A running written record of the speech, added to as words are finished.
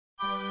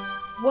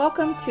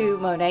Welcome to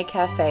Monet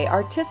Cafe,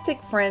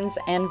 artistic friends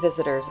and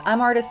visitors.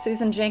 I'm artist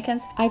Susan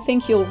Jenkins. I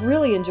think you'll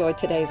really enjoy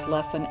today's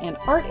lesson, and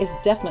art is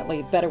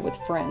definitely better with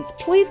friends.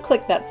 Please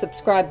click that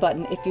subscribe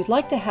button if you'd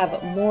like to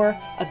have more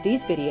of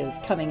these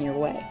videos coming your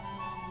way.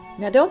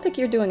 Now don't think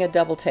you're doing a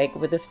double take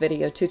with this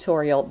video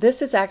tutorial.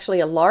 This is actually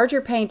a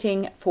larger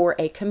painting for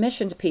a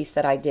commissioned piece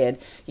that I did.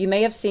 You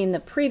may have seen the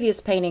previous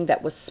painting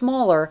that was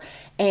smaller,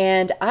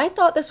 and I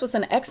thought this was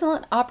an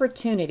excellent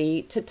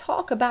opportunity to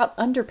talk about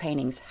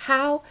underpaintings,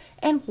 how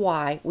and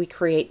why we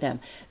create them.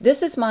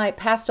 This is my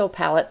pastel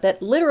palette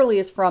that literally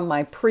is from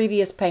my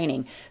previous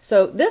painting.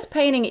 So this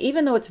painting,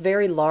 even though it's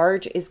very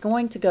large, is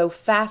going to go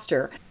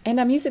faster. And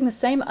I'm using the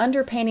same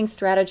underpainting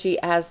strategy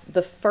as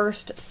the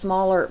first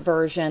smaller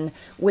version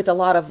with a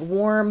lot of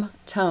warm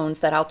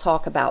tones that I'll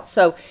talk about.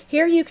 So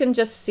here you can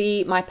just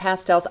see my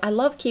pastels. I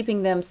love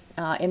keeping them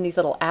in these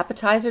little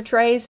appetizer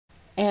trays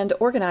and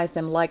organize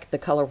them like the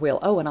color wheel.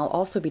 Oh, and I'll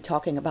also be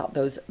talking about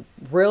those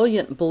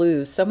brilliant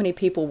blues. So many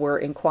people were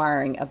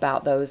inquiring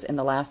about those in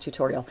the last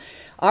tutorial.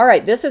 All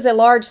right, this is a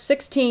large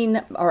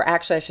 16, or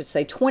actually I should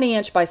say 20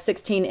 inch by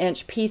 16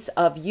 inch piece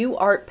of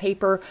UArt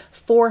paper,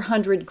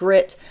 400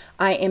 grit.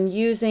 I am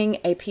using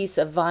a piece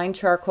of vine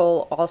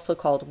charcoal, also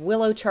called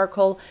willow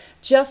charcoal,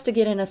 just to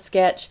get in a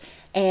sketch.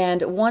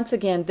 And once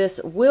again,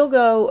 this will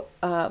go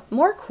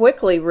more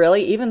quickly,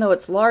 really, even though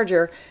it's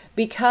larger,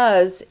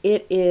 because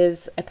it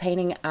is a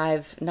painting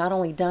I've not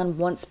only done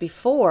once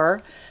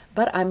before,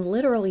 but I'm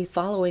literally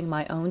following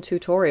my own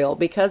tutorial.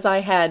 Because I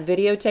had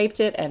videotaped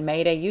it and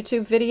made a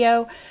YouTube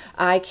video,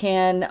 I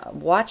can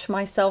watch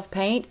myself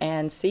paint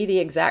and see the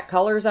exact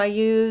colors I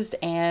used,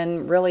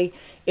 and really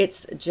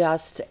it's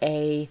just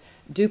a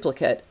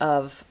duplicate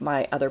of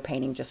my other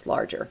painting, just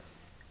larger.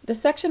 The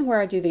section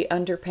where I do the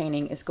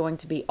underpainting is going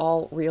to be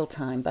all real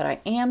time, but I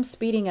am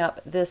speeding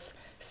up this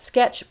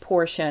sketch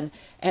portion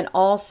and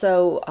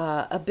also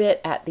a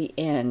bit at the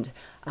end.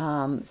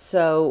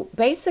 So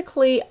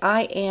basically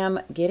I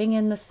am getting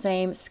in the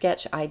same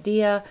sketch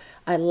idea.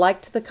 I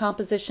liked the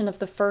composition of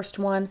the first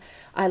one.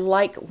 I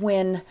like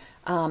when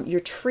your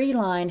tree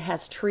line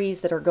has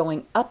trees that are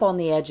going up on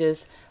the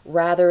edges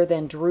rather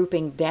than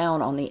drooping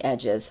down on the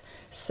edges.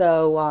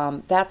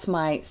 So that's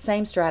my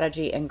same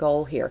strategy and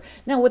goal here.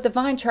 Now with the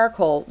vine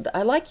charcoal,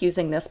 I like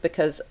using this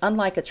because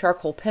unlike a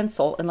charcoal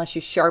pencil, unless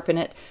you sharpen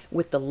it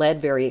with the lead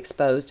very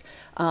exposed,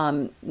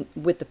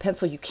 with the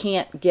pencil you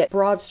can't get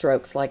broad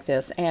strokes like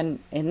this. And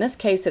in this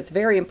case it's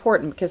very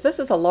important because this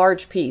is a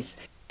large piece.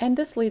 And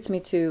this leads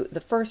me to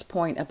the first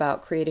point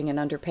about creating an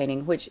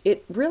underpainting, which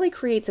it really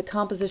creates a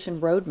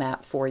composition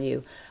roadmap for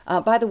you.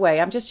 By the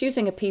way, I'm just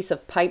using a piece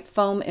of pipe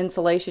foam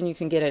insulation you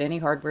can get at any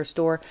hardware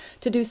store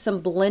to do some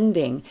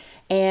blending.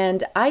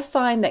 And I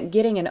find that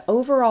getting an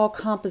overall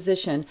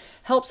composition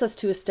helps us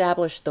to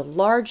establish the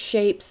large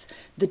shapes,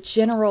 the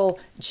general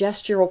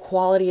gestural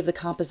quality of the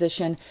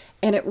composition,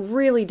 and it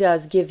really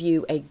does give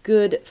you a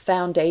good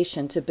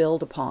foundation to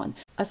build upon.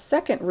 A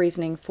second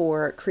reasoning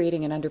for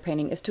creating an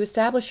underpainting is to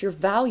establish your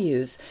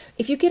values.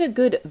 If you get a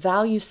good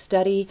value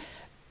study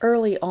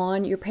early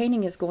on, your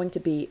painting is going to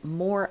be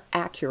more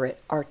accurate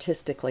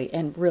artistically,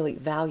 and really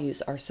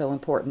values are so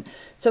important.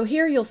 So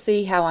here you'll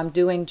see how I'm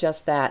doing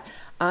just that.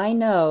 I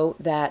know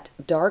that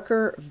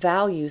darker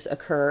values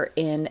occur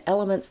in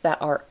elements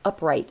that are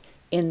upright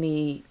in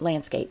the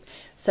landscape,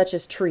 such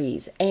as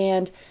trees,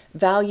 and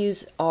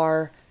values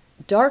are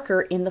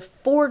darker in the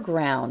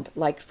foreground,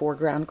 like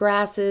foreground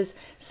grasses.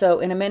 So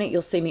in a minute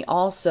you'll see me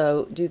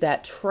also do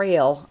that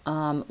trail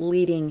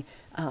leading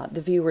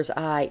the viewer's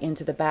eye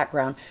into the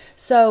background.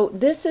 So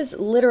this is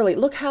literally,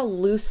 look how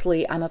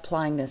loosely I'm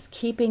applying this,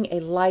 keeping a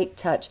light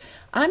touch.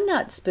 I'm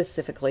not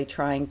specifically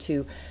trying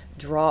to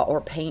draw or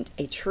paint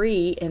a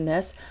tree in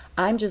this.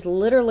 I'm just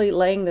literally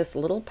laying this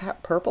little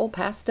purple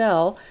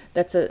pastel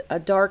that's a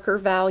darker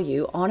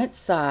value on its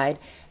side,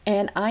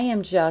 and I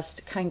am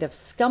just kind of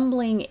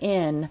scumbling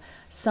in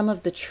some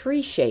of the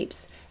tree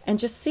shapes, and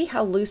just see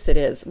how loose it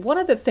is. One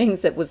of the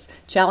things that was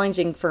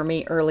challenging for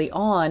me early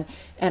on,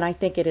 and I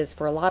think it is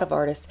for a lot of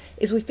artists,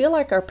 is we feel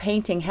like our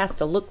painting has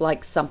to look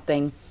like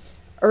something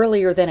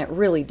earlier than it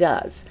really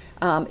does.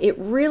 It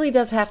really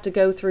does have to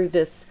go through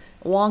this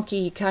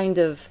wonky kind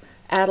of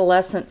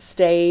adolescent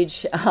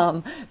stage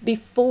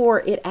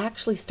before it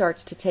actually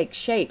starts to take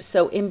shape.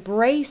 So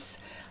embrace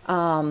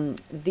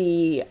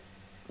the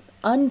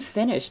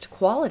unfinished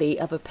quality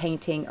of a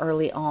painting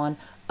early on.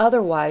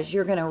 Otherwise,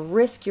 you're going to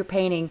risk your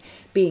painting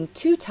being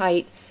too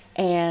tight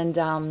and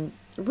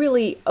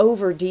really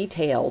over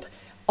detailed.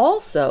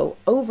 Also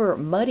over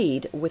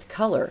muddied with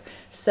color.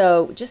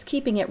 So just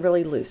keeping it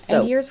really loose.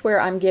 So, and here's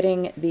where I'm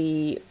getting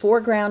the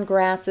foreground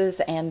grasses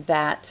and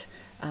that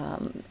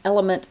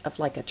element of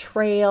like a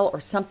trail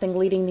or something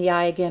leading the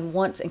eye again.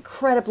 Once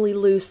incredibly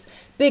loose,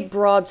 big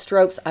broad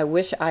strokes. I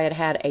wish I had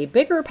had a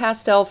bigger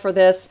pastel for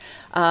this.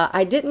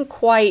 I didn't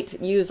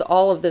quite use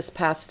all of this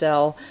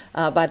pastel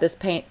by this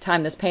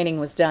time this painting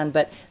was done,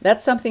 but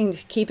that's something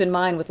to keep in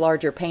mind with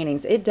larger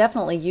paintings. It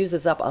definitely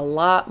uses up a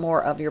lot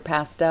more of your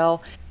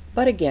pastel.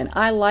 But again,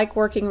 I like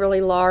working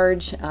really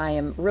large. I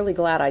am really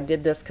glad I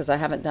did this because I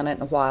haven't done it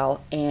in a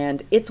while,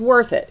 and it's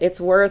worth it. It's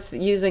worth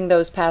using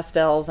those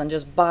pastels and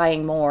just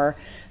buying more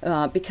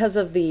because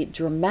of the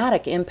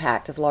dramatic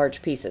impact of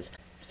large pieces.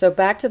 So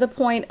back to the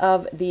point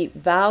of the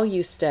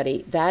value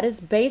study, that is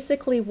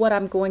basically what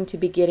I'm going to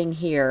be getting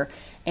here,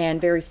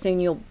 and very soon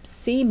you'll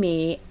see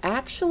me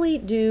actually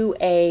do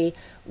a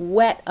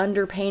wet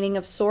underpainting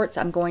of sorts.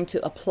 I'm going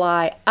to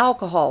apply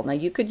alcohol. Now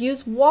you could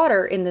use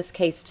water in this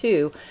case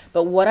too,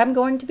 but what I'm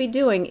going to be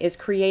doing is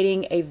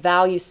creating a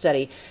value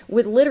study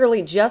with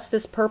literally just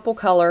this purple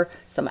color,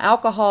 some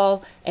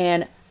alcohol,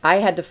 and I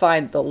had to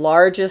find the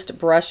largest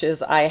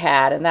brushes I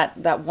had, and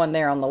that one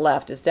there on the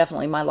left is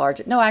definitely my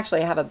largest. No,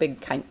 actually I have a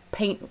big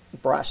paint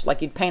brush,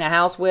 like you'd paint a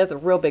house with, a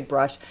real big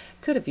brush.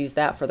 Could have used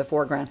that for the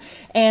foreground.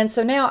 And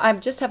so now I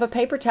just have a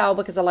paper towel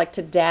because I like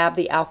to dab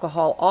the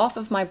alcohol off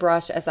of my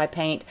brush as I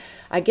paint.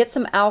 I get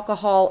some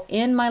alcohol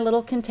in my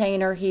little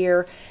container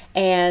here,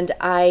 and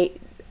I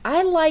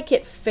like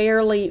it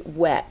fairly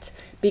wet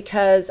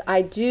because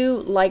I do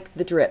like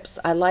the drips.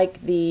 I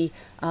like the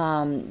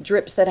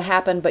drips that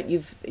happen, but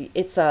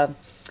it's a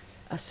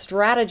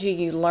strategy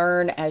you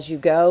learn as you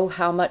go,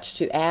 how much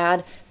to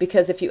add,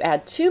 because if you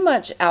add too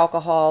much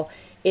alcohol,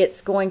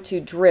 it's going to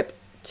drip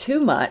too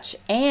much,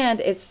 and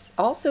it's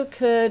also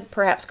could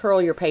perhaps curl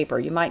your paper.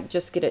 You might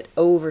just get it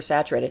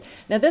oversaturated.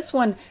 Now this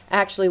one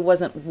actually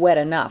wasn't wet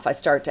enough. I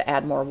start to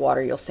add more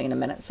water, you'll see in a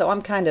minute. So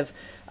I'm kind of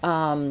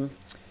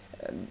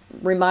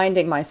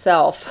reminding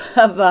myself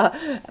of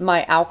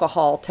my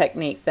alcohol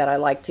technique that I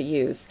like to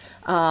use.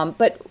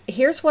 But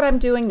here's what I'm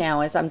doing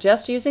now is I'm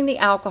just using the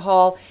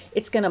alcohol.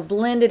 It's going to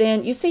blend it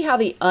in. You see how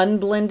the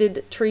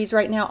unblended trees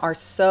right now are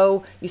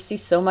you see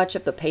so much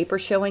of the paper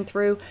showing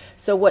through.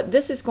 So what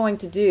this is going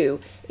to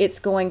do, it's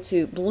going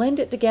to blend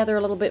it together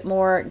a little bit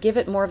more, give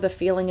it more of the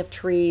feeling of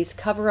trees,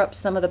 cover up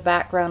some of the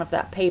background of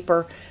that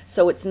paper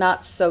so it's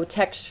not so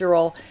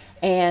textural.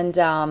 And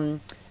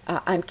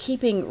I'm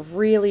keeping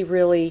really,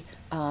 really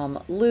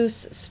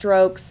loose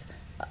strokes,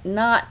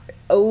 not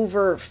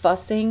over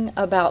fussing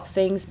about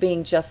things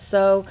being just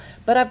so,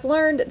 but I've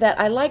learned that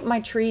I like my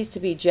trees to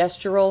be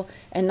gestural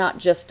and not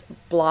just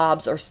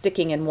blobs or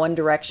sticking in one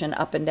direction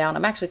up and down.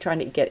 I'm actually trying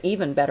to get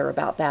even better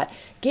about that.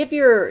 Give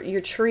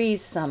your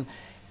trees some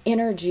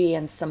energy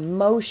and some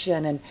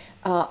motion, and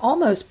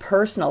almost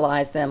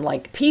personalize them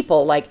like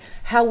people. Like,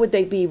 how would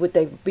they be? Would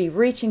they be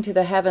reaching to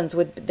the heavens?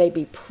 Would they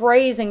be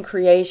praising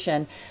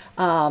creation?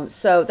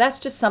 So that's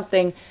just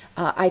something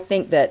I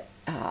think that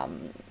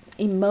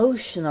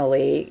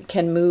emotionally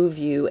can move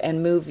you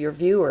and move your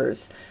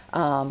viewers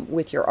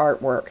with your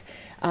artwork.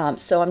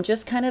 So I'm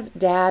just kind of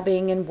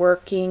dabbing and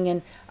working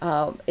and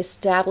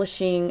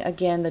establishing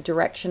again the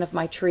direction of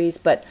my trees.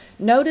 But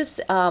notice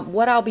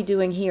what I'll be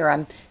doing here.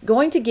 I'm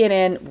going to get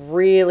in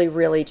really,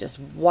 really just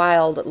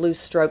wild loose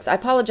strokes. I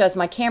apologize,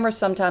 my camera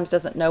sometimes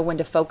doesn't know when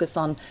to focus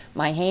on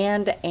my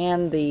hand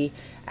and the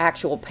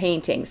actual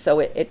painting, so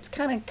it's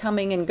kind of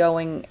coming and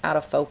going out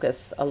of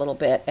focus a little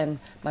bit, and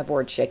my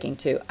board's shaking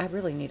too. I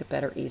really need a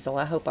better easel.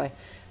 I hope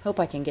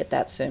I can get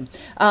that soon.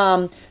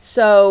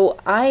 So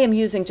I am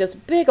using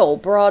just big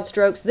old broad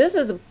strokes. This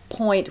is a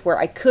point where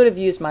I could have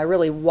used my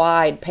really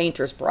wide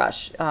painter's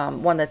brush,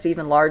 one that's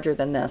even larger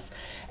than this.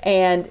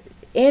 And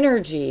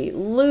energy,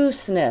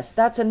 looseness,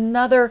 that's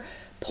another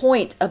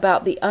point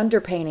about the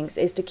underpaintings,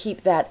 is to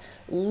keep that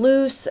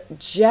loose,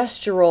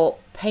 gestural,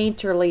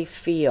 painterly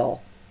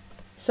feel.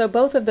 So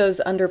both of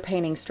those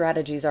underpainting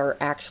strategies are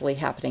actually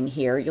happening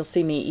here. You'll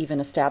see me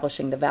even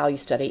establishing the value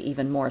study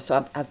even more.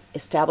 So I'm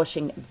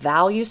establishing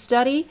value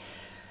study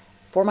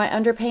for my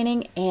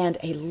underpainting and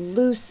a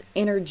loose,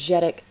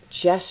 energetic,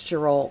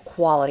 gestural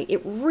quality.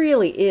 It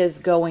really is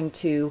going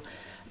to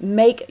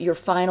make your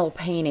final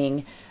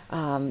painting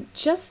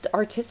just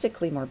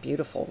artistically more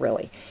beautiful,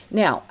 really.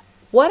 Now,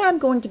 what I'm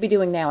going to be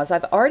doing now is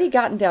I've already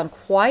gotten down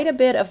quite a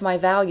bit of my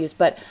values,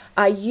 but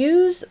I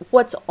use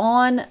what's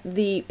on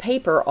the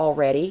paper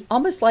already,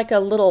 almost like a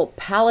little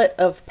palette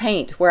of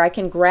paint where I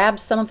can grab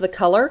some of the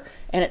color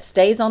and it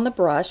stays on the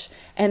brush,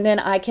 and then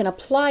I can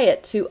apply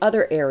it to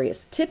other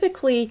areas.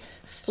 Typically,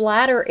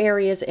 flatter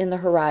areas in the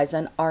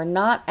horizon are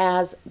not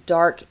as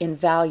dark in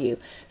value.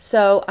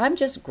 So I'm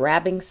just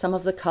grabbing some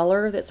of the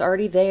color that's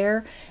already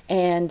there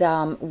and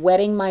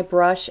wetting my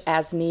brush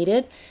as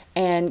needed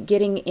and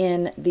getting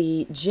in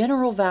the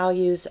general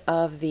values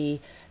of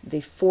the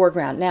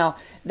foreground. Now,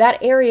 that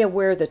area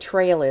where the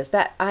trail is,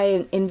 that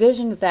I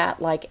envisioned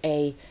that like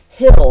a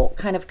hill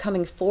kind of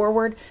coming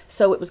forward,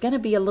 so it was going to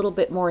be a little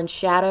bit more in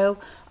shadow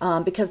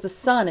because the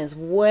sun is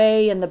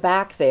way in the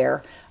back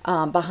there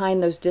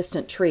behind those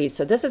distant trees.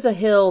 So this is a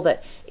hill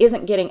that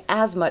isn't getting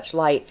as much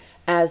light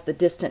as the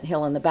distant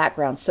hill in the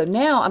background. So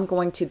now I'm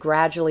going to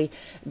gradually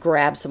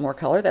grab some more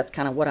color. That's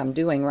kind of what I'm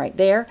doing right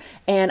there.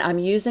 And I'm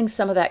using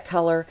some of that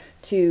color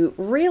to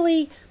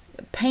really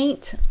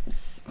paint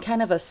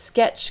kind of a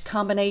sketch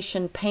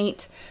combination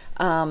paint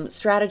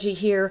strategy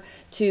here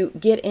to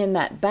get in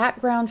that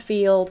background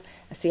field.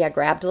 See, I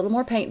grabbed a little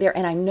more paint there,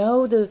 and I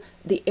know the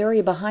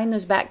area behind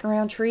those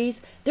background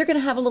trees, they're going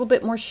to have a little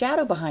bit more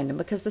shadow behind them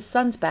because the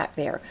sun's back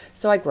there.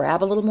 So I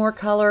grab a little more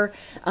color,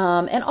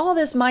 and all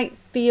this might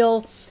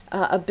feel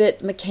a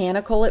bit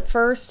mechanical at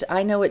first.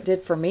 I know it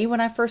did for me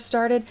when I first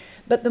started,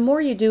 but the more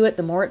you do it,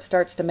 the more it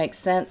starts to make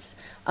sense.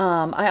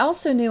 I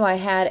also knew I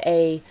had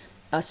a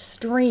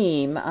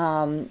stream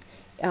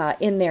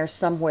in there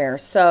somewhere,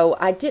 so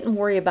I didn't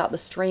worry about the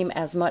stream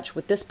as much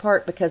with this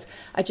part because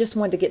I just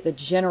wanted to get the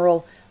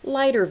general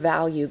lighter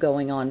value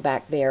going on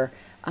back there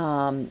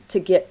to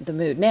get the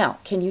mood. Now,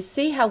 can you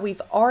see how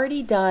we've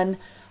already done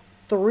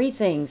 3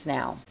 things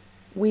now?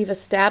 We've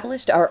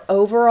established our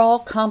overall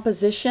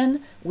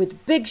composition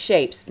with big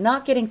shapes,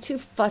 not getting too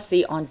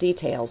fussy on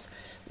details.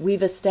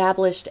 We've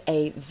established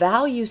a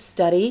value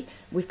study.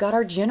 We've got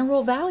our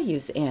general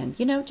values in,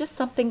 you know, just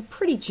something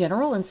pretty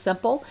general and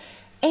simple.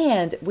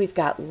 And we've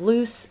got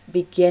loose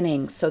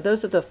beginnings. So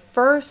those are the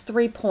first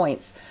 3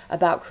 points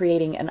about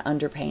creating an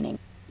underpainting.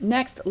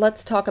 Next,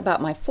 let's talk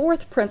about my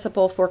 4th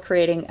principle for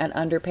creating an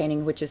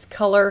underpainting, which is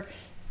color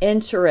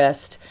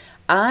interest.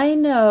 I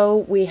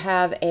know we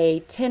have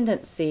a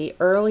tendency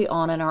early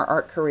on in our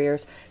art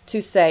careers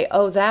to say,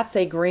 oh, that's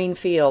a green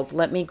field,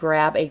 let me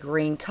grab a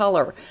green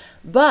color.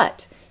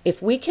 But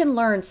if we can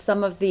learn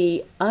some of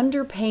the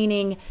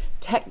underpainting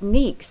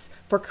techniques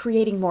for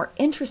creating more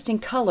interesting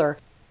color,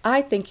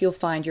 I think you'll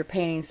find your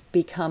paintings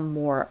become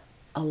more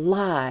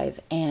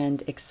alive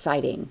and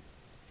exciting.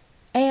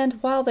 And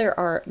while there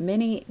are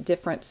many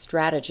different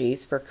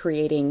strategies for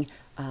creating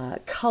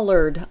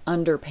colored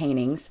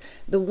underpaintings,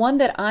 the one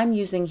that I'm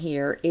using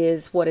here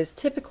is what is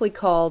typically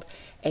called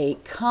a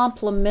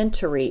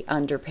complementary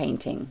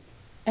underpainting.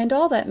 And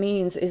all that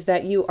means is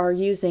that you are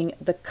using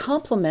the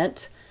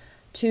complement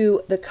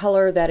to the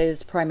color that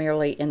is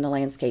primarily in the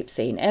landscape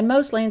scene. And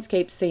most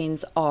landscape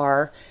scenes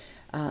are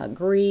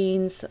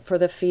greens for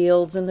the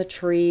fields and the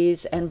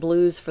trees and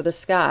blues for the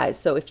skies.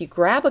 So if you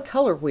grab a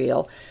color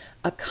wheel,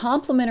 a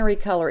complementary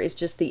color is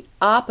just the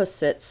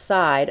opposite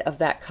side of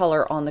that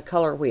color on the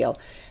color wheel.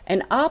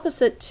 And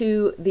opposite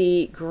to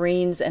the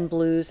greens and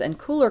blues and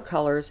cooler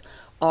colors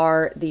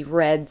are the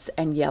reds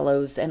and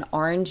yellows and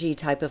orangey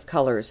type of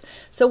colors.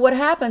 So what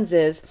happens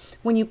is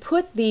when you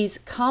put these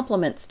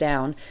complements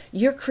down,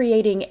 you're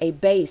creating a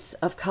base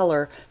of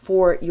color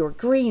for your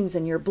greens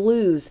and your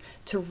blues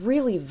to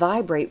really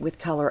vibrate with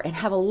color and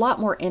have a lot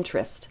more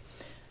interest.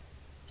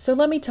 So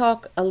let me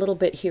talk a little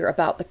bit here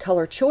about the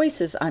color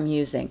choices I'm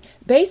using.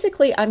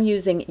 Basically, I'm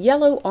using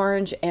yellow,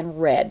 orange, and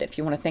red, if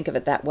you want to think of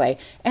it that way,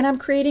 and I'm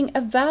creating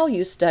a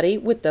value study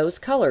with those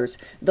colors.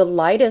 The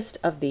lightest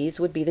of these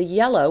would be the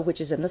yellow,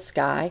 which is in the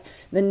sky.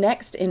 The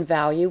next in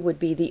value would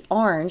be the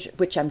orange,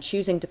 which I'm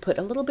choosing to put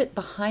a little bit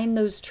behind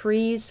those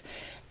trees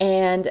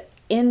and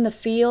in the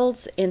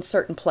fields in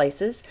certain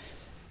places,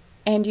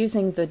 and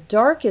using the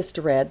darkest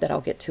red that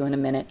I'll get to in a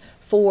minute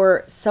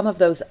for some of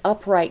those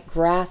upright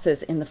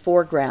grasses in the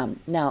foreground.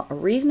 Now, a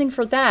reasoning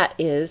for that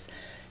is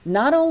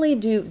not only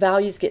do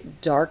values get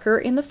darker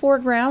in the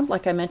foreground,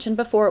 like I mentioned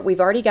before,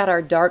 we've already got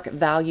our dark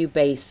value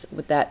base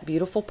with that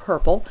beautiful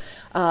purple,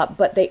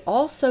 but they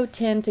also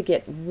tend to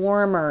get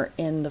warmer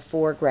in the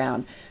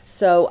foreground.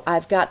 So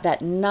I've got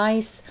that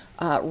nice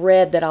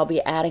red that I'll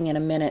be adding in a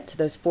minute to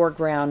those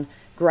foreground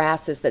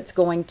grasses that's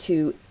going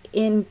to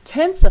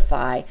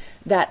intensify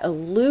that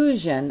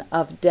illusion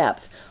of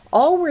depth.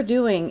 All we're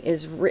doing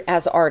is,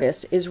 as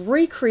artists, is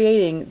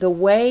recreating the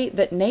way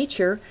that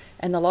nature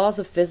and the laws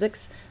of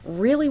physics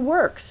really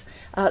works.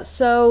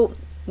 So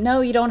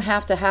no, you don't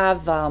have to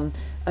have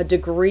a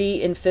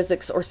degree in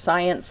physics or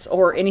science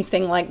or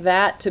anything like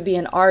that to be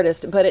an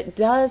artist, but it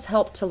does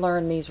help to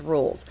learn these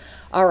rules.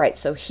 All right,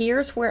 so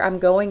here's where I'm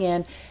going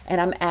in and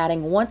I'm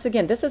adding, once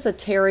again, this is a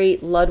Terry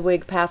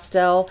Ludwig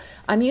pastel.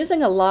 I'm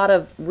using a lot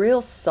of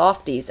real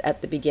softies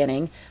at the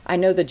beginning. I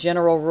know the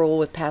general rule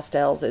with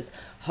pastels is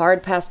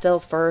hard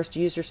pastels first,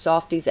 use your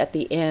softies at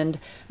the end,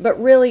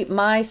 but really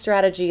my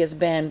strategy has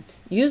been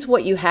use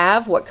what you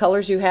have, what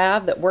colors you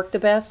have that work the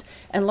best,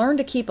 and learn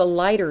to keep a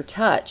lighter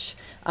touch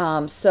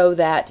so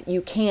that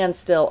you can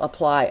still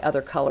apply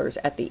other colors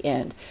at the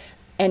end.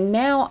 And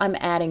now I'm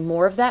adding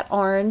more of that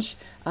orange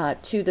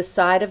to the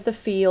side of the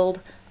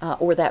field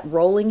or that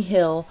rolling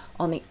hill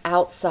on the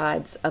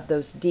outsides of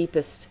those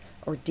deepest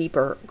or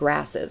deeper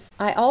grasses.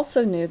 I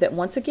also knew that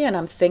once again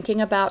I'm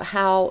thinking about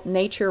how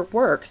nature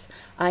works.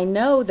 I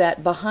know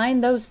that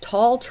behind those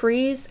tall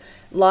trees,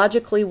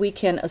 logically we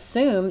can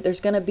assume there's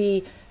going to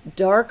be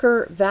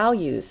darker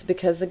values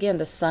because again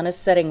the sun is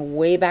setting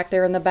way back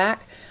there in the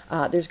back.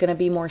 There's going to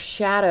be more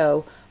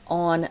shadow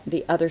on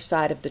the other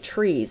side of the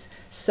trees.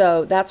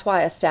 So that's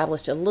why I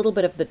established a little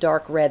bit of the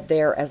dark red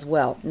there as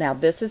well. Now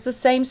this is the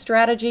same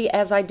strategy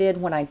as I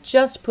did when I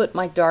just put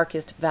my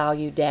darkest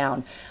value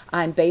down.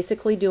 I'm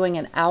basically doing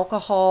an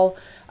alcohol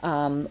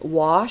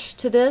wash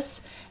to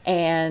this,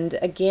 and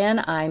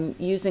again I'm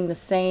using the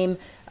same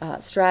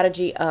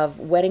strategy of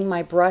wetting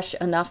my brush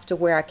enough to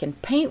where I can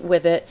paint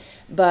with it,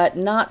 but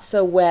not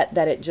so wet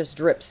that it just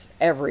drips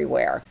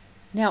everywhere.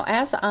 Now,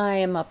 as I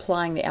am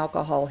applying the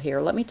alcohol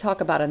here, let me talk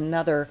about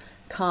another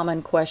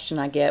common question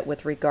I get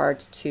with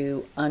regards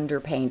to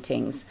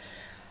underpaintings.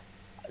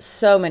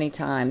 So many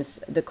times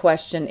the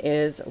question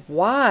is,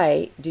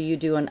 why do you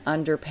do an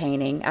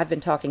underpainting? I've been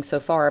talking so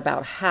far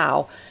about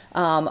how,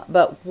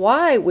 but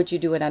why would you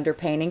do an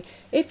underpainting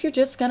if you're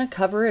just going to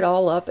cover it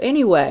all up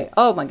anyway?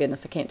 Oh my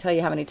goodness, I can't tell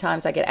you how many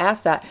times I get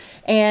asked that.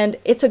 And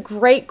it's a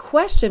great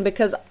question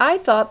because I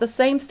thought the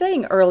same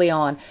thing early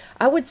on.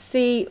 I would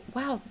see,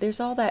 wow,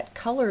 there's all that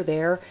color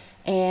there,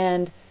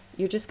 and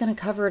you're just going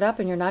to cover it up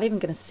and you're not even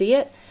going to see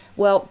it?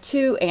 Well,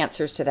 two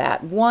answers to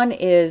that. One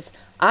is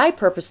I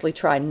purposely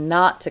try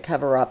not to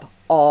cover up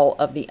all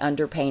of the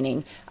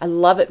underpainting. I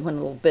love it when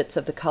little bits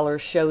of the color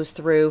shows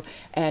through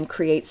and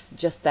creates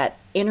just that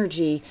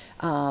energy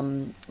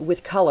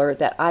with color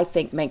that I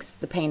think makes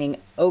the painting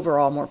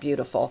overall more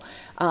beautiful.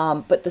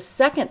 But the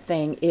second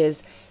thing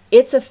is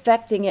it's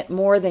affecting it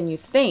more than you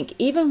think.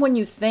 Even when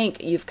you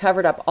think you've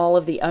covered up all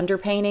of the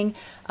underpainting,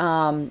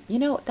 you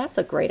know, that's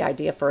a great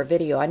idea for a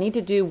video. I need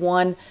to do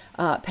one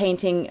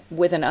painting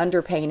with an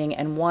underpainting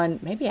and one,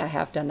 maybe I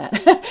have done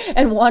that,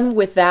 and one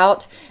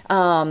without,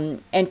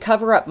 and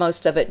cover up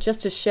most of it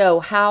just to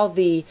show how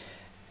the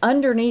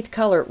underneath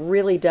color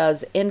really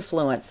does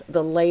influence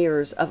the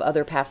layers of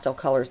other pastel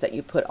colors that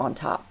you put on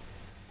top.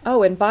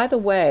 Oh, and by the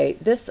way,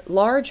 this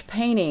large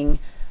painting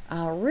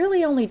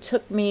really only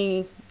took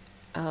me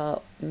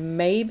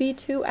maybe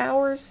 2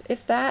 hours,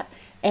 if that.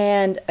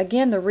 And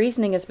again, the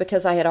reasoning is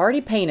because I had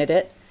already painted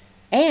it,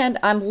 and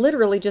I'm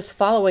literally just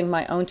following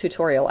my own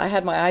tutorial. I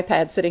had my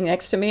iPad sitting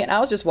next to me and I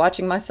was just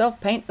watching myself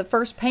paint the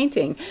first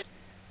painting.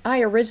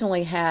 I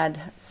originally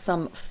had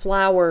some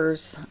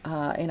flowers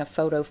in a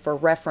photo for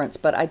reference,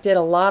 but I did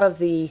a lot of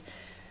the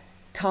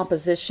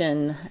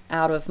composition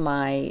out of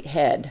my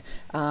head,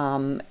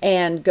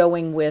 and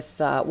going with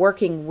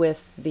working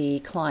with the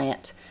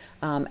client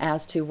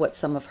as to what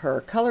some of her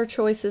color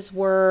choices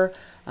were,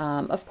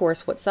 of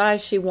course what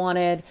size she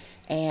wanted,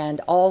 and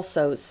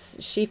also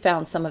she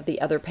found some of the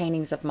other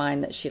paintings of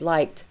mine that she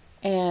liked.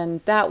 And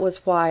that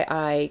was why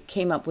I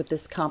came up with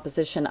this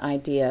composition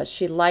idea.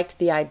 She liked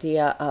the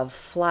idea of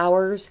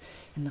flowers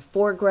in the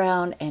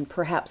foreground and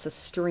perhaps a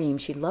stream.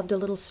 She loved a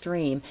little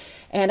stream.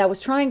 And I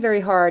was trying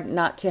very hard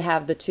not to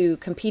have the two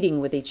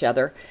competing with each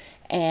other,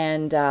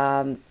 and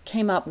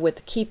came up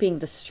with keeping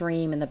the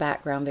stream in the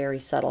background very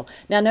subtle.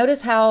 Now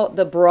notice how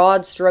the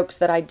broad strokes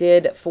that I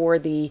did for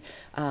the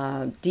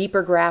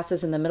deeper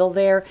grasses in the middle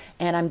there,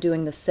 and I'm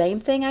doing the same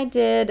thing I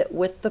did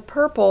with the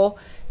purple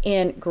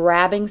in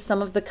grabbing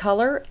some of the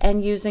color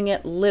and using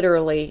it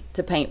literally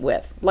to paint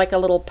with, like a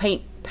little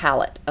paint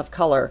palette of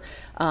color.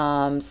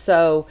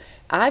 So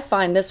I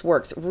find this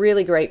works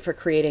really great for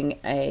creating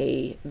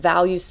a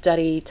value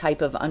study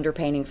type of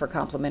underpainting for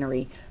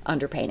complementary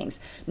underpaintings.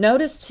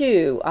 Notice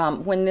too,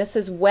 when this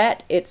is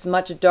wet, it's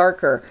much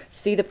darker.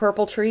 See the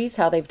purple trees,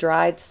 how they've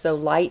dried so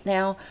light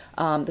now?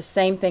 The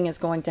same thing is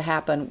going to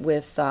happen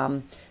with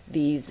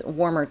these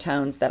warmer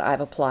tones that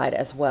I've applied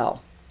as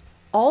well.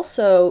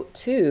 Also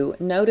too,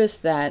 notice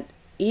that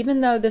even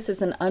though this is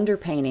an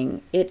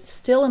underpainting, it's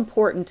still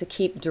important to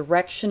keep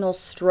directional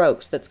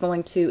strokes. That's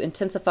going to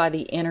intensify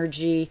the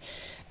energy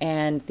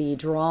and the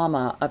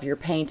drama of your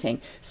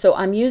painting. So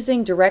I'm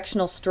using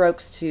directional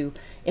strokes to,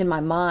 in my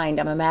mind,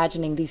 I'm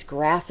imagining these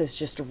grasses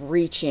just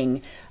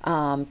reaching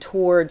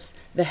towards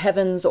the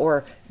heavens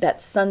or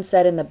that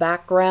sunset in the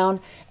background.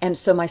 And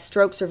so my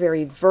strokes are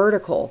very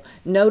vertical.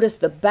 Notice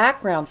the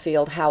background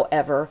field,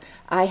 however,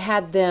 I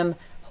had them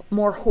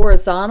more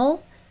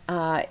horizontal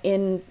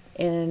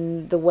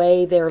in the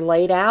way they're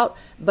laid out,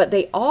 but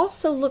they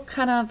also look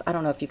kind of, I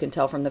don't know if you can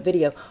tell from the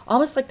video,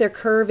 almost like they're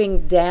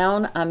curving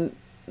down. I'm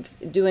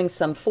doing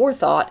some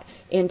forethought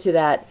into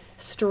that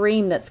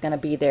stream that's going to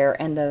be there,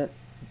 and the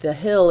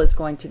hill is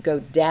going to go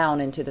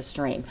down into the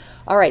stream.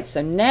 All right,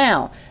 so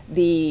now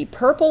the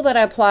purple that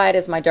I applied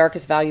as my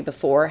darkest value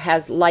before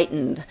has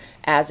lightened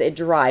as it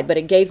dried, but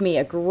it gave me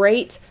a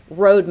great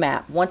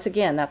roadmap. Once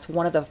again, that's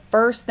one of the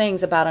first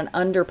things about an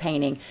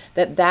underpainting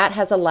that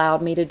has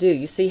allowed me to do.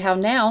 You see how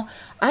now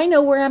I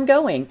know where I'm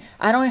going.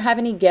 I don't have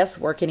any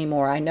guesswork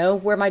anymore. I know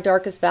where my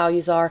darkest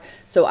values are,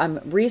 so I'm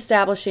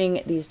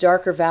reestablishing these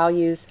darker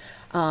values.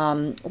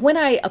 When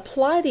I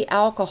apply the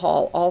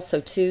alcohol also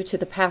to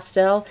the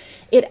pastel,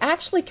 it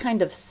actually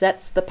kind of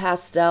sets the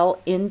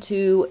pastel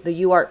into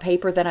the UArt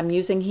paper that I'm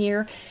using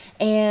here,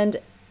 and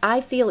I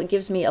feel it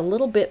gives me a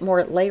little bit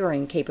more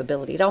layering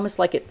capability. It almost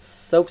like it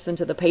soaks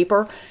into the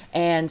paper,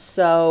 and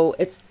so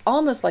it's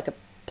almost like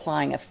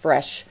applying a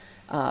fresh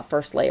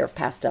first layer of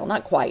pastel.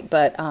 Not quite,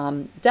 but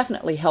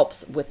definitely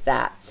helps with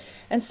that.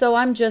 And so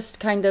I'm just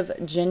kind of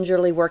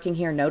gingerly working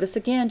here. Notice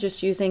again,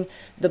 just using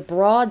the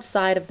broad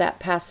side of that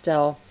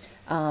pastel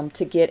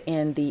to get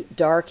in the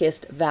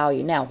darkest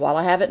value. Now, while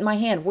I have it in my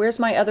hand, where's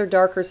my other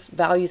darker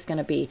values going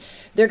to be?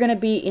 They're going to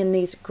be in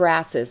these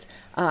grasses.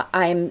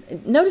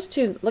 Notice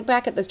too, look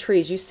back at the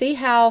trees. You see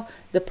how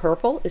the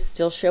purple is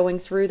still showing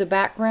through the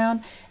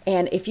background?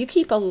 And if you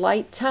keep a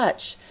light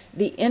touch,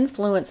 the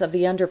influence of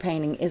the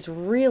underpainting is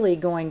really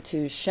going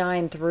to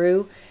shine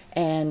through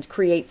and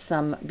create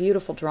some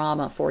beautiful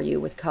drama for you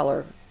with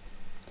color.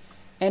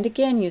 And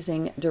again,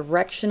 using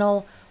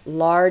directional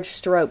large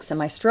strokes, and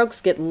my strokes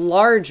get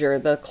larger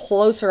the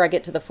closer I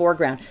get to the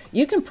foreground.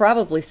 You can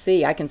probably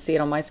see, I can see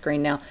it on my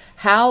screen now,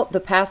 how the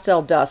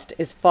pastel dust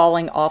is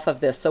falling off of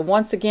this. So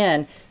once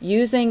again,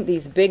 using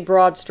these big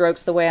broad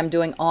strokes the way I'm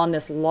doing on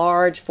this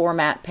large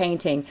format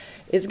painting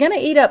is going to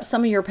eat up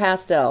some of your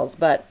pastels,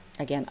 but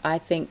again, I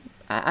think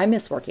I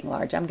miss working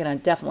large. I'm going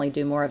to definitely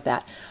do more of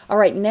that. All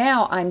right,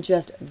 now I'm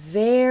just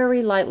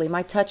very lightly,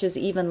 my touch is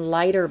even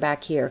lighter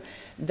back here.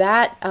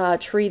 That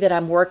tree that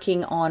I'm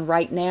working on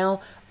right now,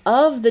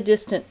 of the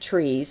distant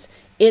trees,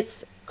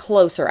 it's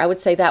closer. I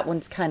would say that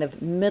one's kind of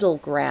middle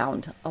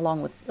ground,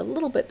 along with a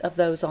little bit of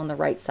those on the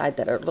right side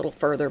that are a little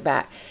further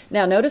back.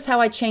 Now notice how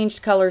I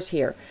changed colors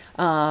here.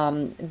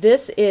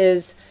 This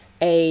is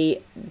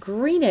a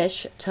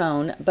greenish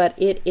tone, but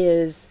it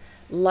is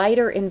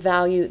lighter in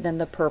value than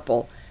the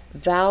purple.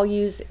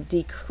 Values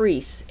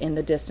decrease in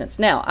the distance.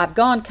 Now, I've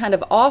gone kind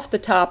of off the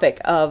topic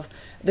of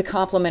the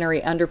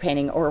complementary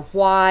underpainting, or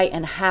why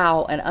and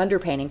how an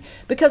underpainting,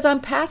 because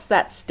I'm past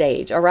that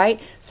stage, all right?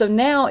 So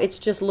now it's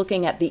just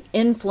looking at the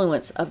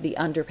influence of the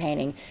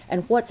underpainting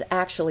and what's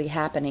actually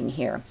happening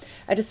here.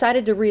 I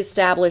decided to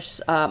reestablish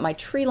my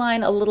tree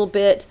line a little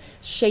bit,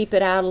 shape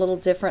it out a little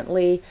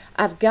differently.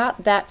 I've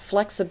got that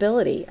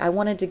flexibility. I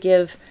wanted to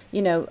give,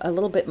 you know, a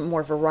little bit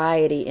more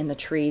variety in the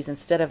trees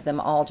instead of them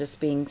all just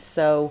being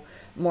so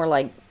more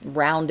like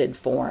rounded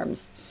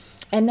forms.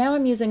 And now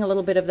I'm using a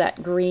little bit of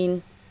that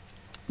green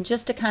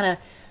just to kind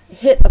of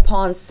hit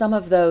upon some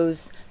of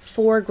those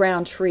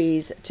foreground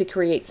trees to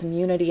create some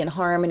unity and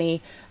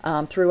harmony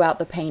throughout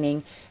the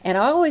painting. And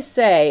I always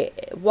say,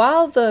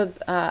 while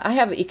I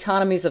have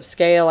economies of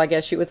scale, I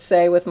guess you would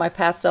say, with my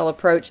pastel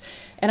approach,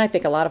 and I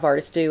think a lot of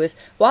artists do, is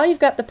while you've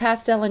got the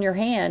pastel in your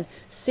hand,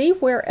 see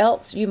where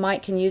else you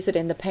might can use it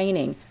in the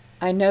painting.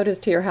 I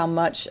noticed here how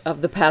much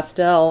of the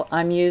pastel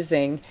I'm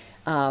using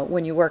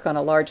when you work on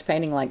a large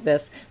painting like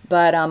this.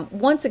 But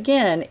once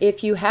again,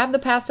 if you have the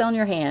pastel in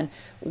your hand,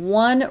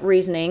 one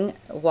reasoning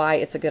why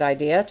it's a good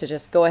idea to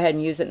just go ahead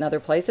and use it in other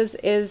places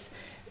is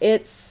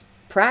it's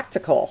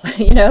practical.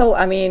 You know,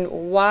 I mean,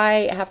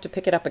 why have to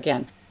pick it up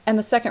again? And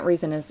the second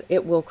reason is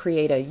it will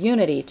create a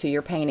unity to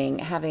your painting,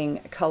 having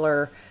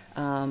color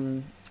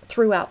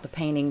throughout the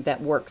painting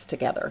that works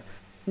together.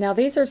 Now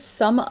these are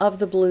some of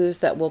the blues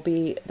that will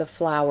be the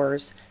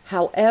flowers.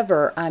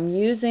 However, I'm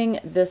using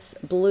this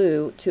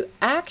blue to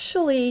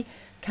actually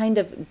kind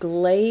of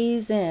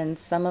glaze in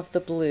some of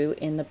the blue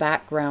in the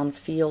background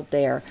field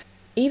there.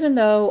 Even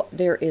though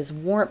there is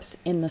warmth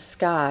in the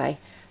sky,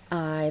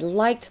 I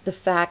liked the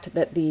fact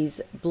that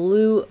these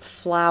blue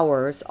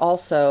flowers,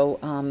 also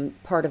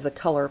part of the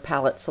color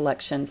palette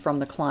selection from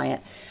the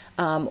client,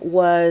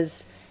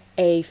 was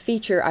a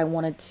feature I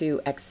wanted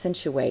to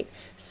accentuate.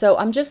 So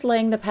I'm just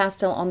laying the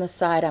pastel on the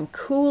side. I'm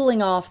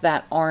cooling off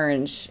that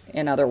orange,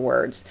 in other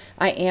words.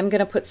 I am going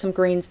to put some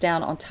greens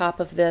down on top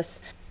of this,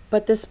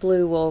 but this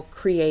blue will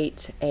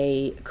create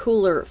a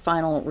cooler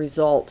final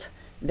result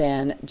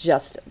than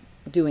just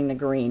doing the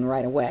green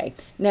right away.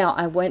 Now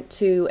I went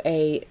to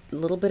a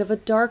little bit of a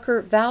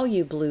darker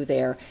value blue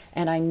there,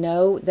 and I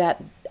know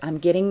that I'm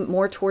getting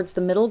more towards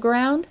the middle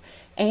ground,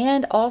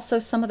 and also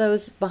some of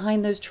those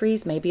behind those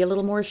trees, maybe a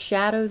little more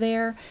shadow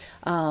there.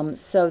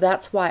 So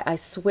that's why I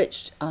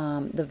switched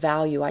the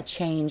value. I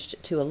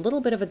changed to a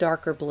little bit of a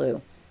darker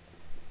blue.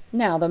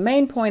 Now the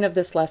main point of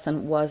this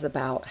lesson was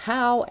about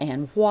how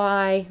and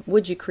why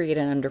would you create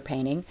an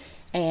underpainting,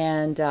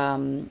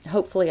 and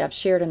hopefully I've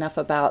shared enough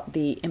about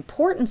the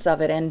importance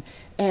of it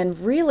and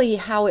really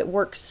how it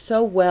works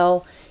so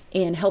well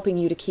in helping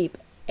you to keep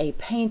a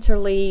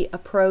painterly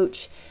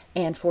approach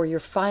and for your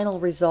final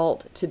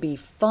result to be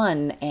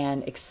fun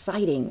and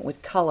exciting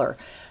with color.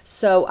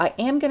 So I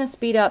am going to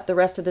speed up the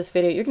rest of this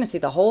video. You're going to see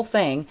the whole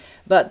thing,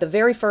 but the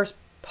very first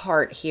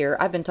part here,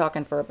 I've been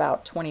talking for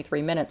about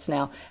 23 minutes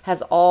now,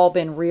 has all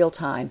been real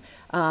time.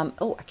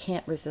 Oh, I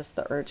can't resist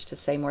the urge to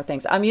say more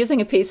things. I'm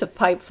using a piece of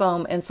pipe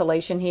foam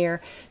insulation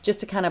here just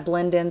to kind of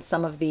blend in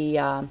some of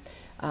the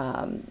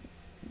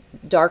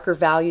darker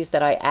values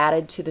that I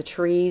added to the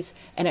trees,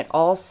 and it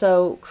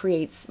also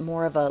creates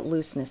more of a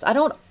looseness. I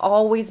don't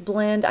always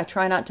blend. I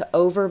try not to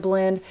over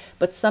blend,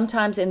 but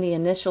sometimes in the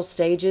initial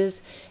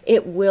stages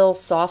it will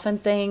soften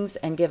things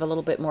and give a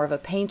little bit more of a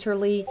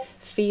painterly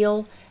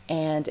feel,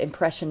 and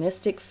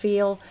impressionistic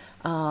feel.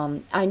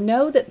 I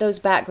know that those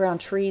background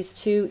trees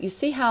too, you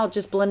see how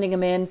just blending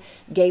them in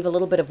gave a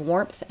little bit of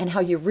warmth, and how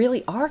you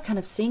really are kind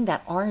of seeing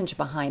that orange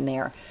behind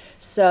there.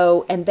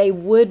 So, and they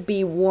would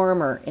be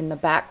warmer in the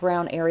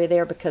background area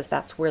there because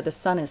that's where the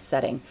sun is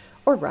setting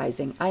or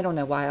rising. I don't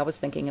know why I was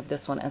thinking of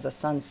this one as a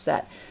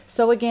sunset.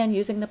 So again,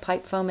 using the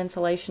pipe foam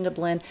insulation to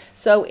blend.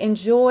 So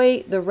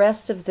enjoy the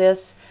rest of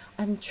this.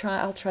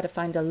 I'll try to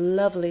find a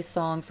lovely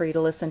song for you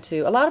to listen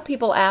to. A lot of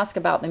people ask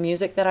about the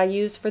music that I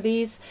use for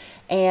these,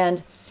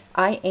 and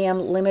I am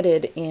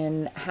limited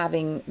in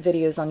having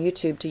videos on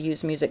YouTube to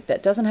use music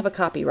that doesn't have a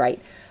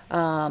copyright.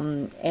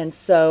 And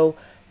so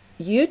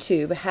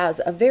YouTube has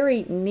a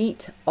very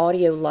neat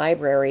audio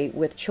library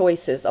with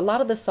choices. A lot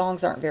of the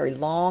songs aren't very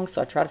long,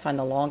 so I try to find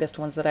the longest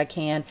ones that I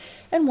can,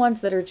 and ones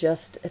that are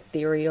just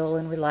ethereal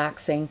and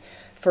relaxing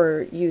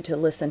for you to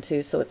listen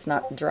to, so it's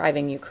not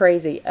driving you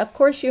crazy. Of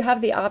course, you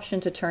have the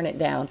option to turn it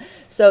down,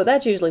 so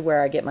that's usually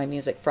where I get my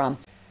music from.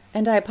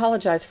 And I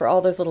apologize for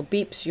all those little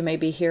beeps you may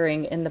be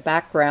hearing in the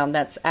background.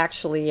 That's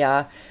actually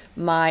I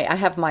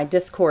have my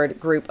Discord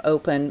group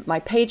open. My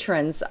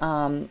patrons,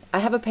 I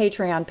have a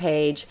Patreon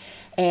page,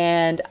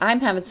 and I'm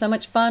having so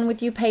much fun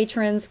with you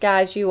patrons.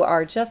 Guys, you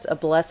are just a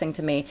blessing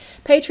to me.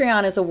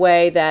 Patreon is a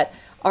way that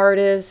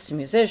artists,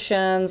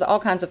 musicians, all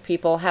kinds of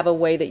people have a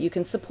way that you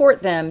can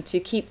support them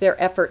to keep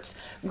their efforts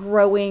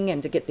growing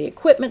and to get the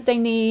equipment they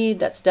need.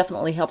 That's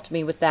definitely helped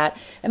me with that.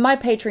 And my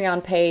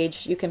Patreon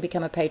page, you can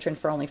become a patron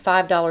for only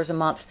 $5 a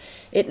month.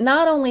 It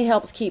not only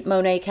helps keep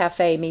Monet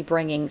Cafe, me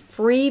bringing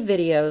free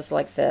videos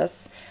like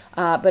this,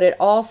 but it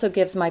also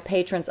gives my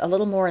patrons a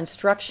little more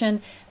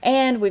instruction,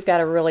 and we've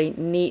got a really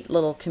neat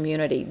little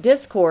community.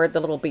 Discord, the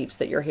little beeps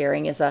that you're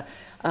hearing, is a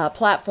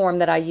platform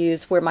that I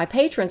use where my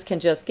patrons can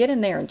just get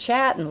in there and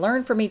chat and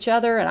learn from each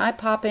other, and I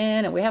pop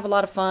in and we have a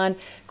lot of fun.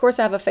 Of course,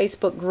 I have a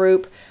Facebook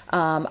group.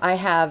 I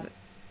have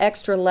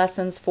extra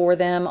lessons for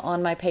them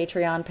on my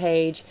Patreon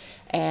page,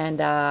 and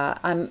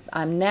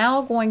I'm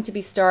now going to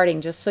be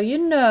starting, just so you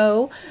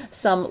know,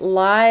 some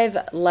live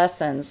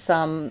lessons,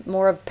 some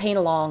more of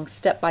paint-along,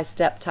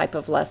 step-by-step type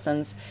of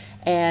lessons.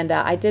 And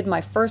I did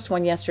my first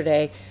one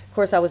yesterday. Of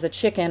course, I was a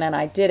chicken, and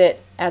I did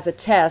it as a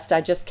test. I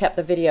just kept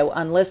the video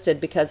unlisted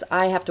because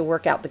I have to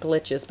work out the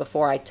glitches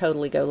before I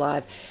totally go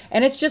live.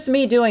 And it's just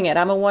me doing it.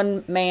 I'm a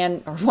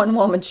one-man or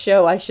one-woman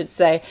show, I should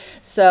say.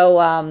 So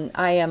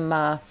I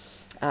am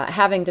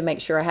having to make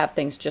sure I have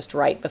things just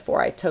right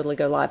before I totally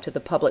go live to the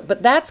public.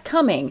 But that's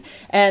coming,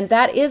 and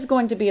that is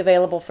going to be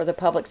available for the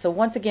public. So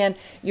once again,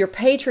 your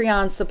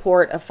Patreon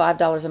support of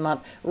 $5 a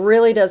month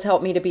really does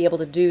help me to be able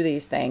to do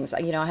these things.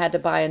 You know, I had to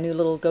buy a new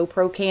little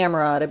GoPro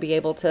camera to be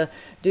able to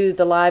do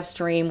the live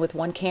stream with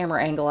one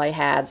camera angle I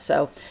had.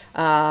 So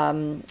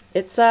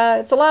it's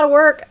a lot of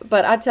work,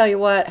 but I tell you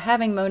what,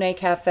 having Monet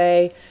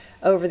Cafe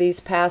over these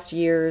past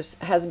years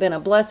has been a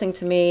blessing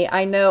to me.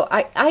 I know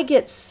I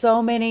get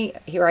so many,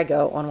 here I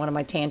go on one of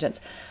my tangents,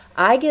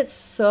 I get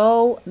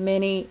so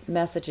many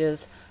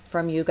messages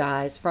from you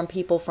guys, from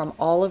people from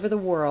all over the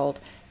world,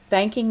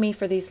 thanking me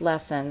for these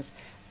lessons.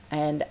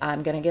 And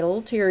I'm going to get a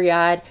little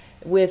teary-eyed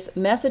with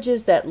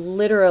messages that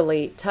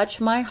literally touch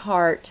my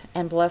heart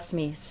and bless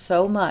me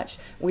so much,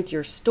 with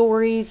your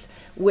stories,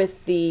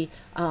 with the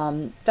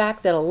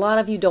fact that a lot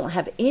of you don't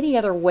have any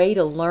other way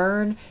to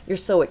learn. You're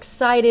so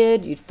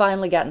excited. You've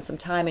finally gotten some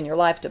time in your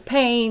life to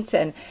paint.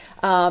 And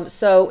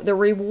so the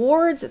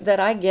rewards that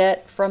I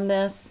get from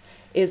this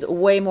is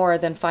way more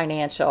than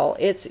financial.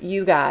 It's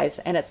you guys,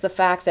 and it's the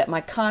fact that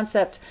my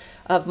concept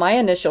of my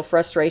initial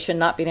frustration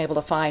not being able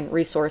to find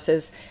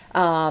resources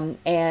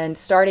and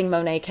starting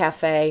Monet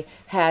Cafe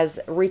has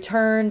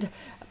returned,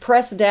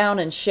 pressed down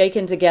and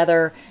shaken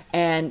together,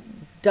 and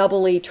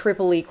doubly,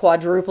 triply,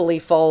 quadruply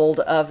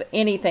fold of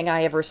anything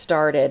I ever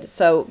started.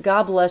 So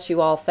God bless you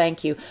all.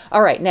 Thank you.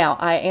 All right, now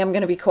I am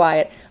going to be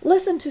quiet.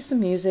 Listen to some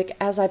music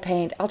as I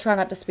paint. I'll try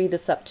not to speed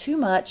this up too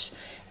much.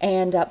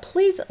 And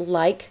please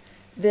like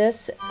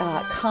this,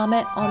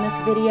 comment on this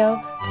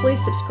video.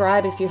 Please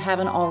subscribe if you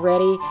haven't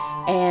already,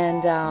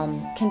 and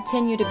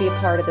continue to be a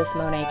part of this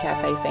Monet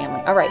Cafe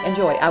family. All right,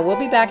 enjoy. I will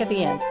be back at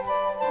the end.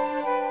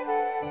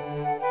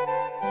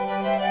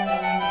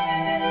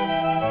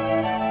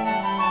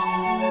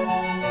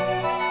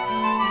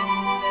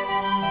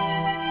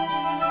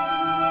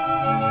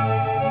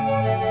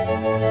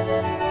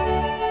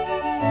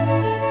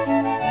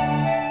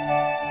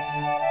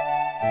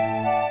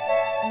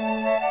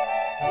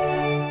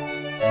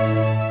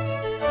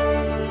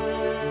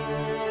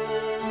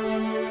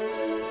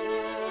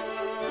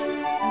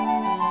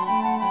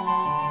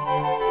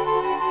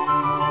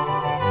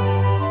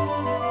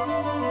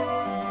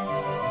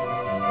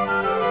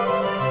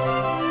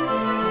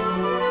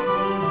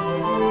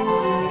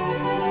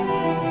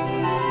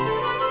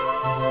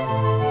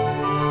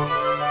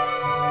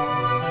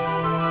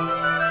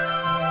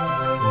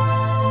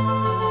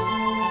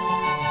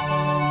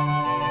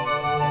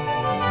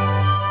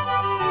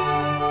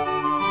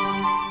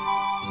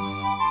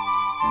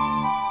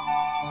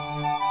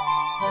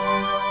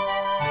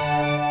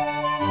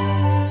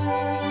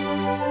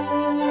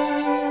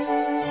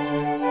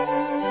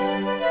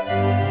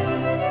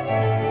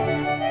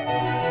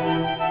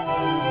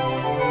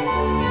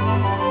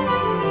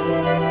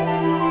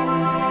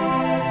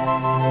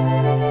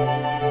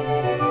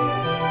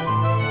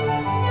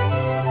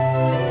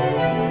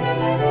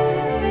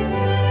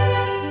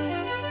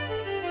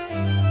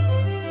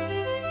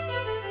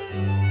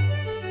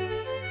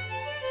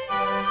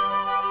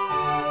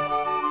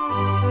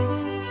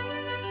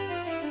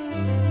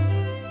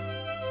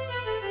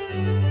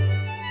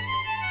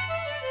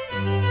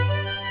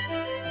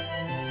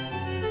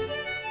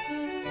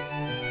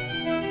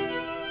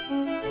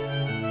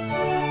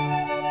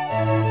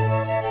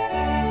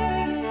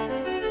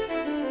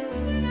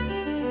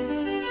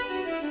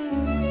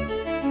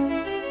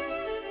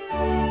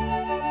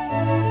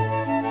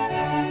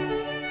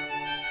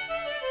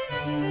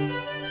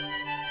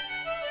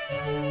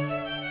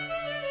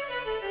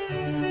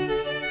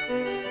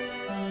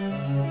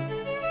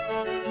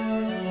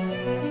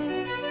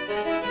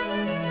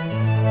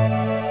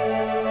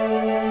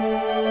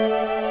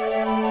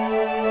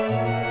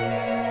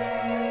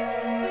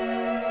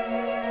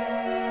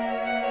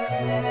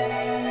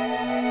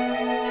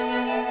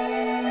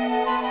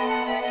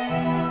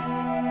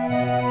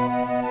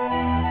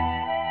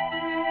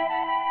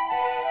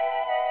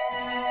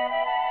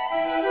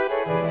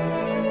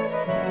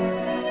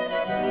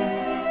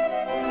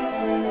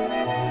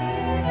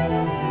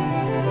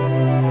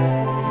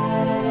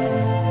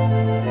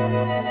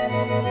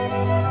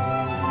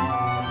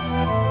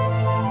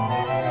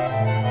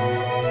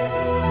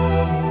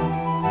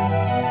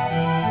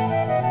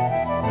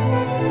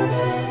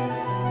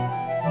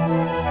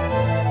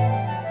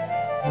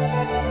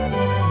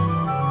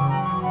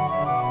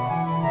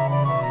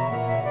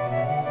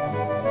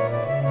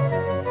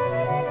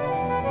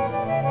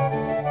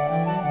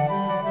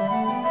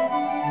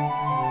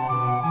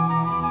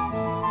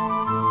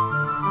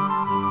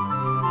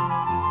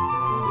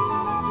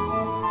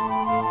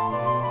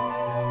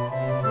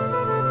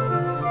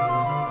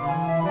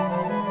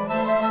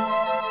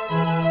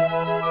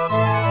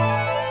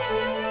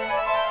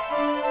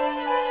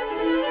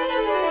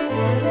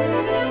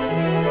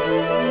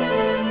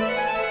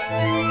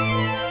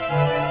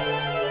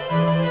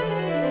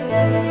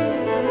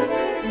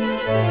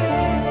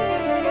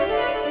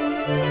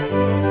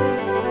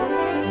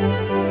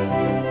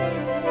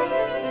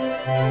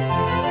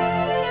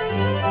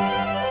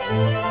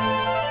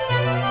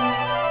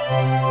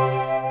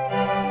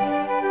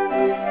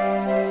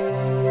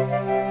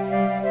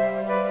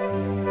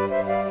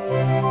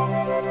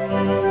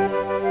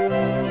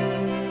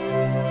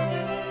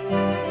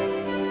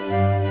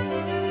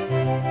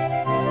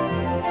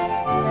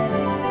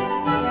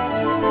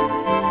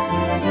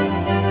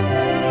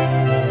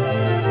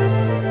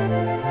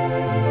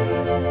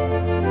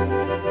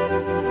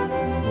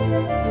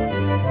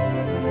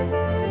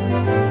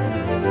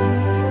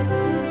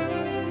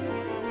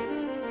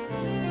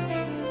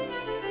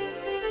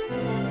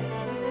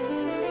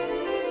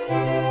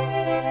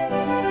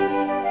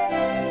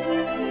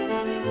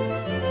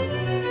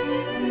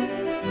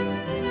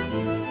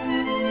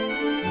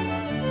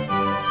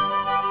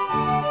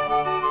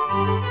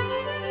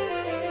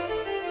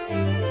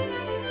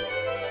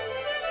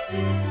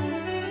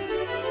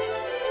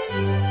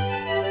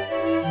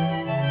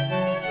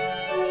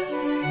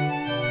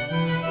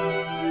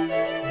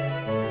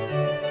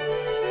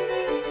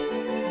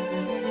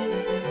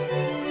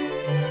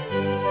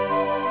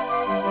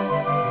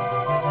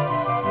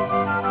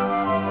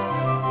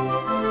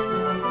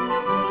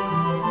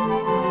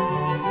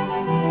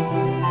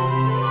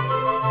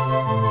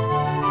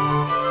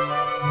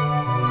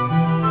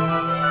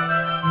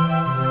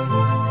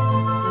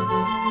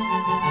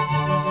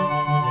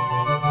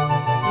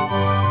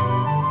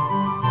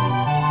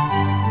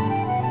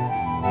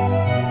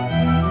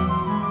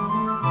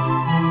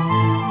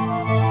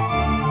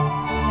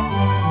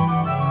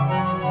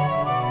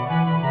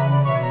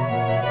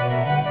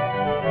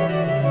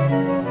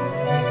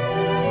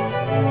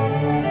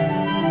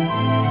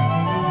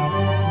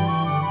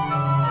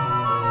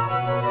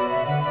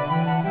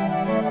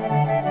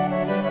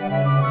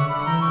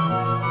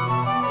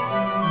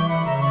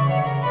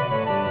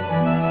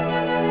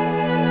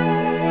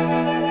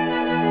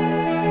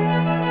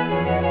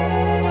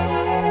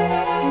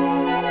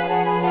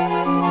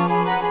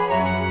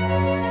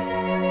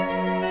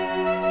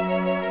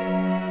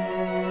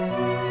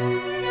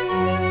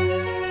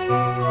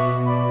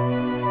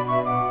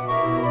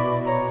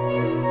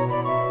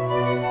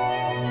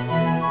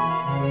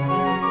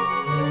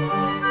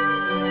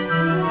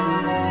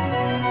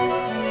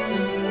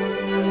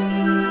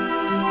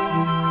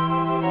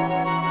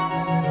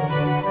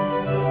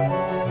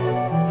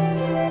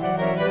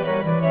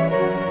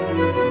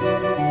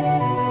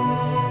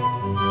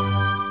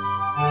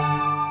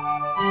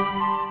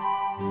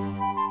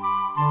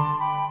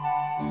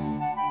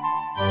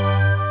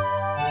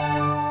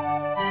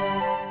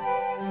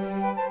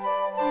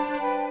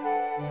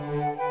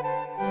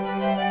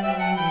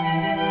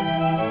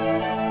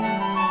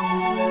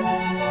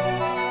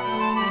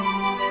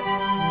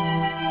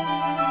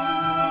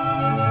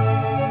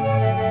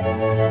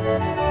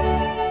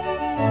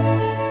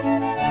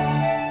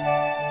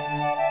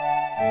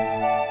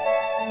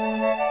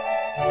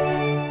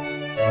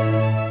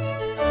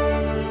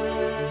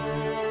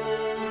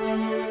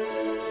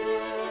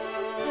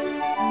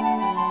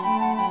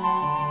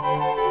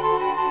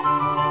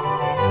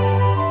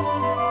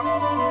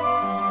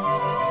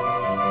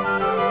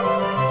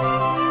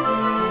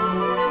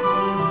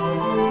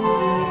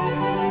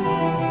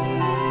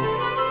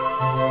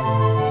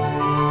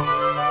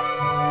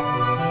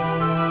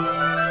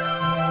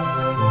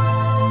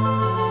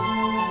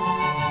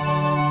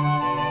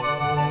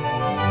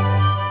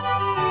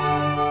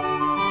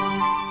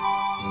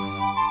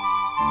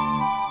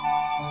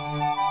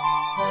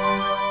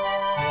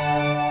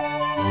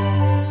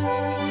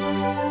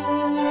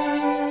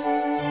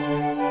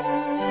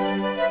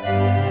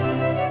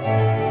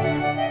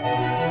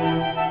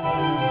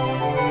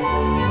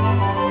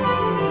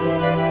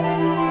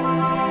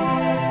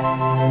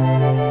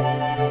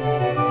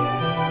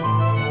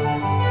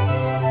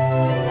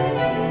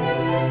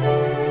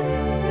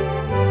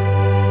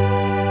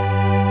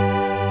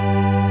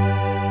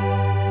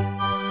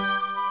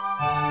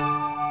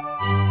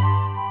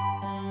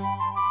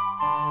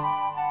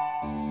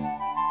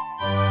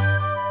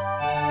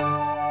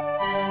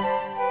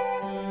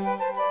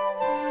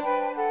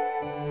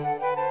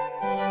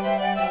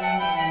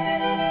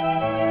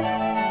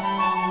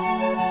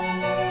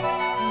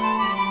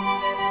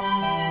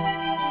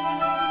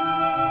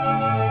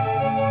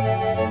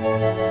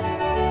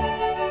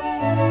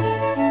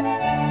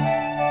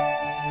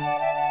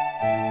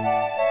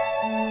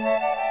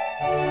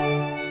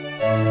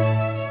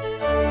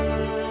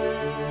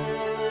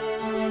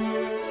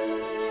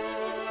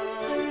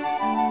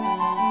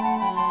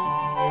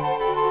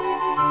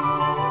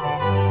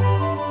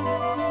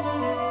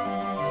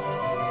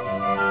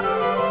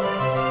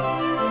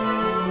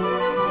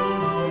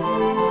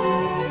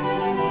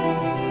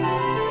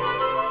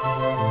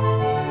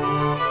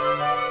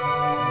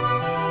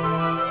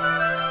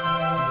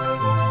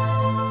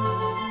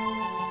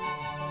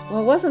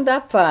 wasn't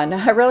that fun?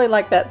 I really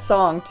like that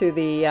song to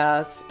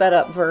the sped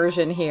up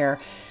version here.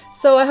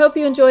 So I hope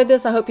you enjoyed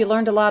this. I hope you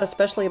learned a lot,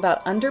 especially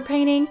about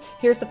underpainting.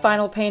 Here's the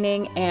final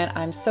painting, and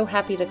I'm so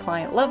happy the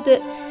client loved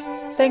it.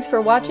 Thanks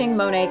for watching,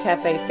 Monet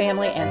Cafe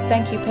family, and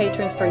thank you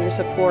patrons for your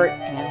support.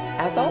 And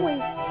as always,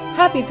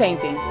 happy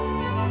painting!